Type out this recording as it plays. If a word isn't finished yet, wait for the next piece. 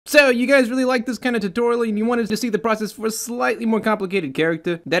So, you guys really liked this kind of tutorial and you wanted to see the process for a slightly more complicated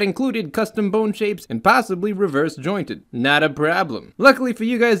character that included custom bone shapes and possibly reverse jointed. Not a problem. Luckily for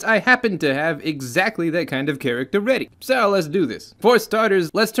you guys, I happen to have exactly that kind of character ready. So, let's do this. For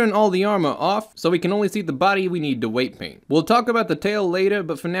starters, let's turn all the armor off so we can only see the body we need to weight paint. We'll talk about the tail later,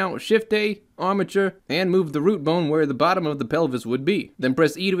 but for now, Shift A, armature, and move the root bone where the bottom of the pelvis would be. Then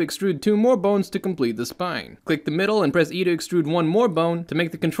press E to extrude 2 more bones to complete the spine. Click the middle and press E to extrude 1 more bone to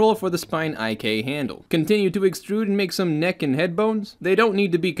make the control for the spine IK handle. Continue to extrude and make some neck and head bones. They don't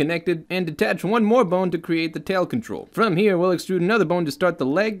need to be connected, and detach 1 more bone to create the tail control. From here, we'll extrude another bone to start the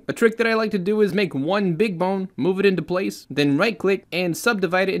leg. A trick that I like to do is make 1 big bone, move it into place, then right click and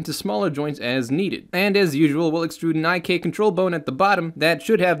subdivide it into smaller joints as needed. And as usual, we'll extrude an IK control bone at the bottom that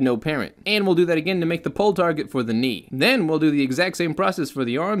should have no parent. And we'll do that again to make the pole target for the knee. Then we'll do the exact same process for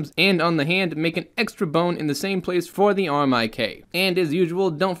the arms, and on the hand, make an extra bone in the same place for the arm IK. And as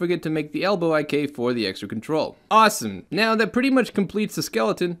usual, don't forget to make the elbow IK for the extra control. Awesome! Now that pretty much completes the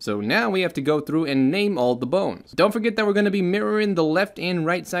skeleton, so now we have to go through and name all the bones. Don't forget that we're going to be mirroring the left and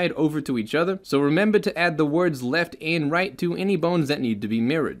right side over to each other, so remember to add the words left and right to any bones that need to be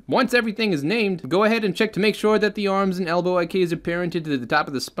mirrored. Once everything is named, go ahead and check to make sure that the arms and elbow IKs are parented to the top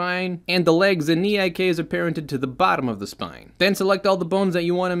of the spine, and the legs and knee IKs are parented to the bottom of the spine. Then select all the bones that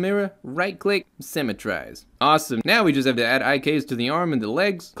you want to mirror, right click, symmetrize. Awesome. Now we just have to add IKs to the arm and the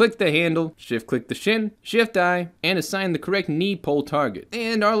legs, click the handle, shift click the shin, shift I, and assign the correct knee pole target.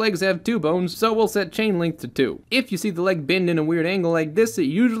 And our legs have 2 bones, so we'll set chain length to 2. If you see the leg bend in a weird angle like this, it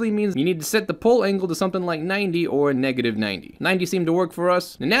usually means you need to set the pole angle to something like 90 or negative 90. 90 seemed to work for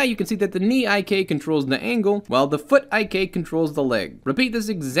us. And now you can see that the knee IK controls the angle, while the foot IK controls the leg. Repeat this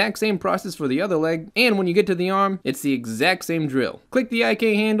exact same process for the other leg, and when you get to the arm, it's the exact same drill. Click the IK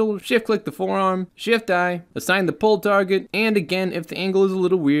handle, shift click the forearm, shift I, assign the pole target, and again, if the angle is a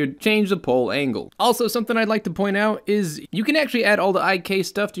little weird, change the pole angle. Also, something I'd like to point out is you can actually add all the IK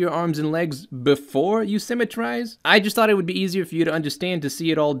stuff to your arms and legs before you symmetrize. I just thought it would be easier for you to understand to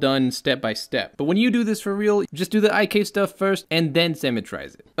see it all done step by step. But when you do this for real, just do the IK stuff first and then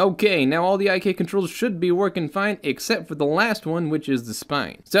symmetrize it. Okay, now all the IK controls should be working fine except for the last one, which is the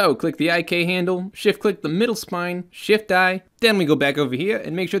spine. So click the IK handle, shift click the middle spine, shift I, then we go back over here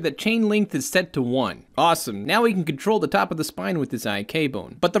and make sure that chain length is set to 1. Awesome, now we can control the top of the spine with this IK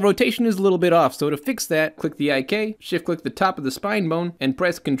bone. But the rotation is a little bit off, so to fix that, click the IK, shift click the top of the spine bone, and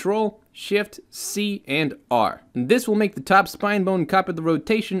press Ctrl, Shift, C, and R. And this will make the top spine bone copy the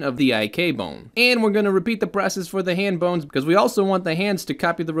rotation of the IK bone. And we're going to repeat the process for the hand bones because we also want the hands to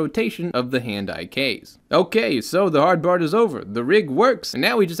copy the rotation of the hand IKs. Okay, so the hard part is over. The rig works, and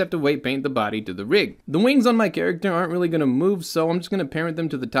now we just have to weight paint the body to the rig. The wings on my character aren't really going to move, so I'm just going to parent them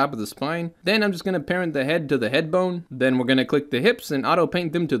to the top of the spine. Then I'm just going to parent the head to the head bone. Then we're going to click the hips and auto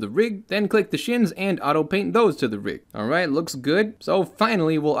paint them to the rig. Then click the shins and auto paint those to the rig. Alright, looks good. So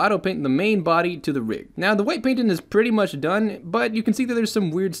finally, we'll auto paint the main body to the rig. Now the weight painting is pretty much done, but you can see that there's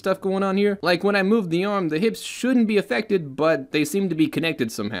some weird stuff going on here. Like when I move the arm, the hips shouldn't be affected, but they seem to be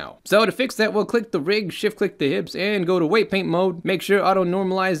connected somehow. So to fix that, we'll click the rig, shift click the hips, and go to weight paint mode. Make sure auto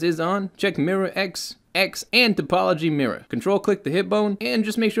normalize is on. Check mirror X, and topology mirror. Control click the hip bone and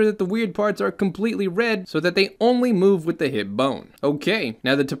just make sure that the weird parts are completely red so that they only move with the hip bone. Okay,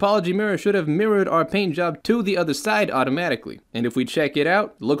 now the topology mirror should have mirrored our paint job to the other side automatically. And if we check it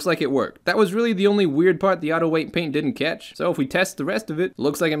out, looks like it worked. That was really the only weird part the auto weight paint didn't catch. So if we test the rest of it,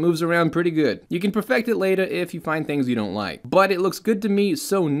 looks like it moves around pretty good. You can perfect it later if you find things you don't like. But it looks good to me,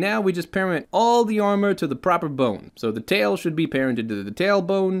 so now we just parent all the armor to the proper bone. So the tail should be parented to the tail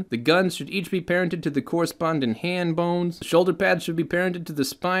bone, the guns should each be parented to the corresponding hand bones. The shoulder pads should be parented to the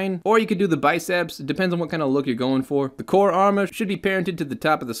spine, or you could do the biceps. It depends on what kind of look you're going for. The core armor should be parented to the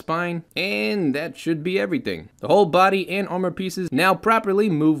top of the spine, and that should be everything. The whole body and armor pieces now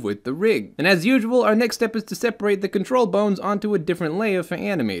properly move with the rig. And as usual, our next step is to separate the control bones onto a different layer for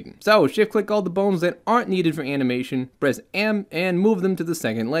animating. So shift click all the bones that aren't needed for animation, press M, and move them to the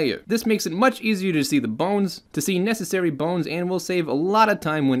second layer. This makes it much easier to see the bones, to see necessary bones, and will save a lot of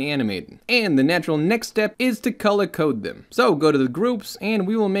time when animating. And the natural next step is to color code them. So go to the groups and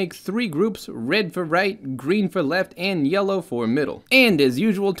we will make 3 groups, red for right, green for left, and yellow for middle. And as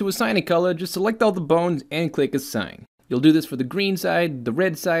usual, to assign a color, just select all the bones and click assign. You'll do this for the green side, the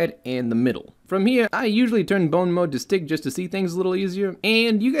red side, and the middle. From here, I usually turn bone mode to stick just to see things a little easier,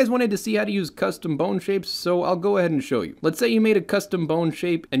 and you guys wanted to see how to use custom bone shapes, so I'll go ahead and show you. Let's say you made a custom bone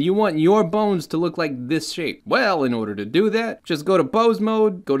shape and you want your bones to look like this shape. Well, in order to do that, just go to pose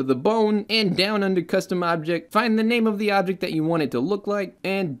mode, go to the bone, and down under custom object, find the name of the object that you want it to look like,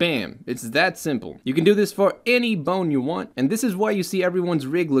 and bam, it's that simple. You can do this for any bone you want, and this is why you see everyone's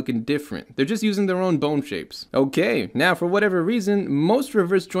rig looking different. They're just using their own bone shapes. Okay, now for whatever reason, most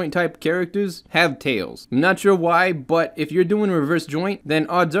reverse joint type characters have tails. I'm not sure why, but if you're doing reverse joint, then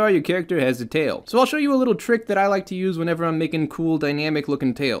odds are your character has a tail. So I'll show you a little trick that I like to use whenever I'm making cool dynamic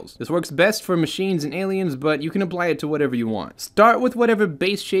looking tails. This works best for machines and aliens, but you can apply it to whatever you want. Start with whatever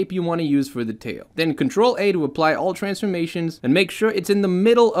base shape you want to use for the tail. Then Control A to apply all transformations and make sure it's in the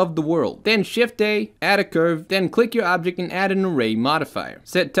middle of the world. Then Shift A, add a curve, then click your object and add an array modifier.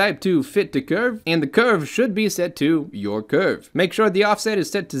 Set type to fit to curve, and the curve should be set to your curve. Make sure the offset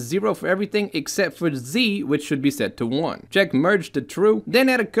is set to 0 for everything except for Z, which should be set to 1. Check merge to true, then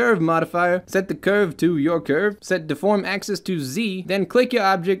add a curve modifier, set the curve to your curve, set deform axis to Z, then click your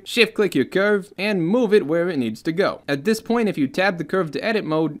object, shift click your curve, and move it where it needs to go. At this point, if you tab the curve to edit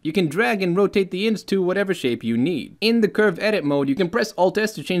mode, you can drag and rotate the ends to whatever shape you need. In the curve edit mode, you can press Alt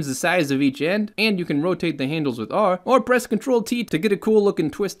S to change the size of each end, and you can rotate the handles with R, or press Control T to get a cool looking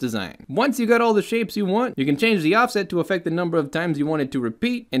twist design. Once you got all the shapes you want, you can change the offset to affect the number of times you want it to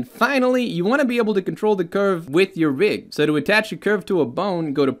repeat, and finally, you want to be able to control the curve with your rig. So to attach your curve to a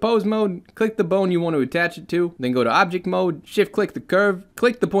bone, go to pose mode, click the bone you want to attach it to, then go to object mode, shift click the curve,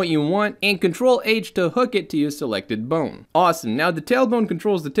 click the point you want, and Control H to hook it to your selected bone. Awesome, now the tailbone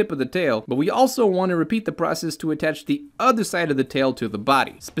controls the tip of the tail, but we also want to repeat the process to attach the other side of the tail to the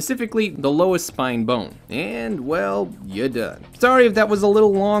body, specifically the lowest spine bone. And well, you're done. Sorry if that was a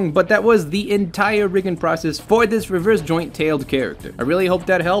little long, but that was the entire rigging process for this reverse joint tailed character. I really hope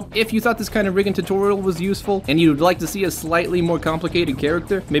that helped. If you thought this kind of rigging tutorial was useful, and you'd like to see a slightly more complicated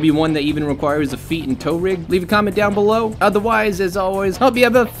character, maybe one that even requires a feet and toe rig, leave a comment down below. Otherwise, as always, hope you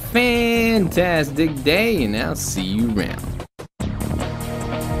have a fantastic day, and I'll see you around.